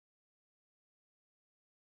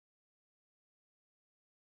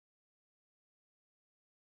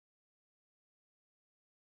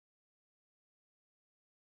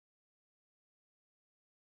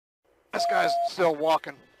This guy's still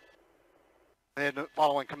walking and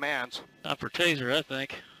following commands. Not for taser, I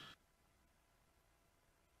think.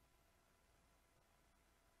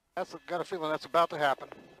 Got a feeling that's about to happen.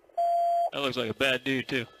 That looks like a bad dude,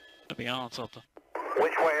 too. To be honest, something.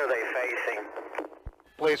 Which way are they facing?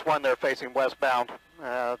 Police 1, they're facing westbound.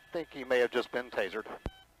 I think he may have just been tasered.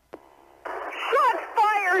 Shots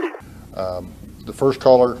fired! The first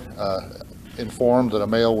caller informed that a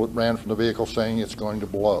male ran from the vehicle saying it's going to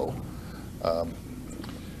blow.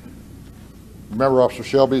 Remember, Officer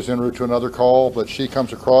Shelby is en route to another call, but she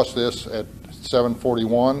comes across this at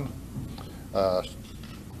 7:41.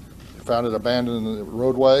 Found it abandoned in the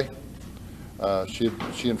roadway.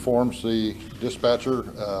 She informs the dispatcher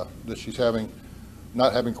that she's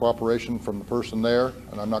not having cooperation from the person there,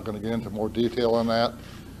 and I'm not going to get into more detail on that.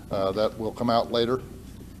 That will come out later.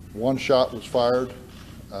 One shot was fired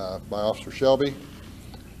by Officer Shelby,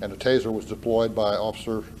 and a taser was deployed by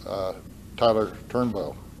Officer Tyler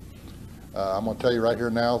Turnbow. I'm going to tell you right here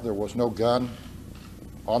now, there was no gun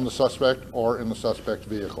on the suspect or in the suspect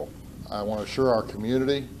vehicle. I want to assure our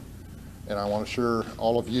community, and I want to assure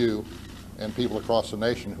all of you and people across the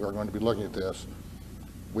nation who are going to be looking at this,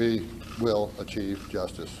 we will achieve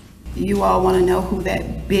justice. You all want to know who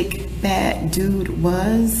that big bad dude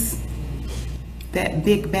was? That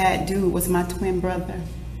big bad dude was my twin brother.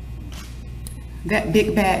 That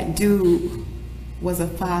big bad dude was a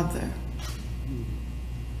father.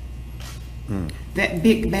 That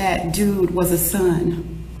big bad dude was a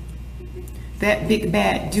son. That big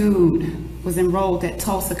bad dude was enrolled at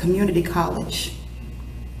Tulsa Community College.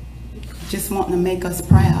 Just wanting to make us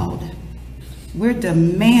proud. We're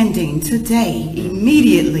demanding today,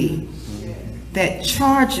 immediately, that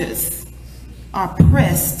charges are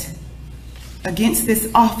pressed against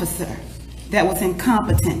this officer that was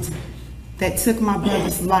incompetent, that took my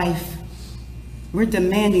brother's life. We're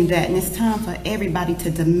demanding that, and it's time for everybody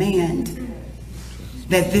to demand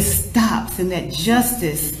that this stops and that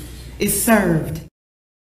justice is served.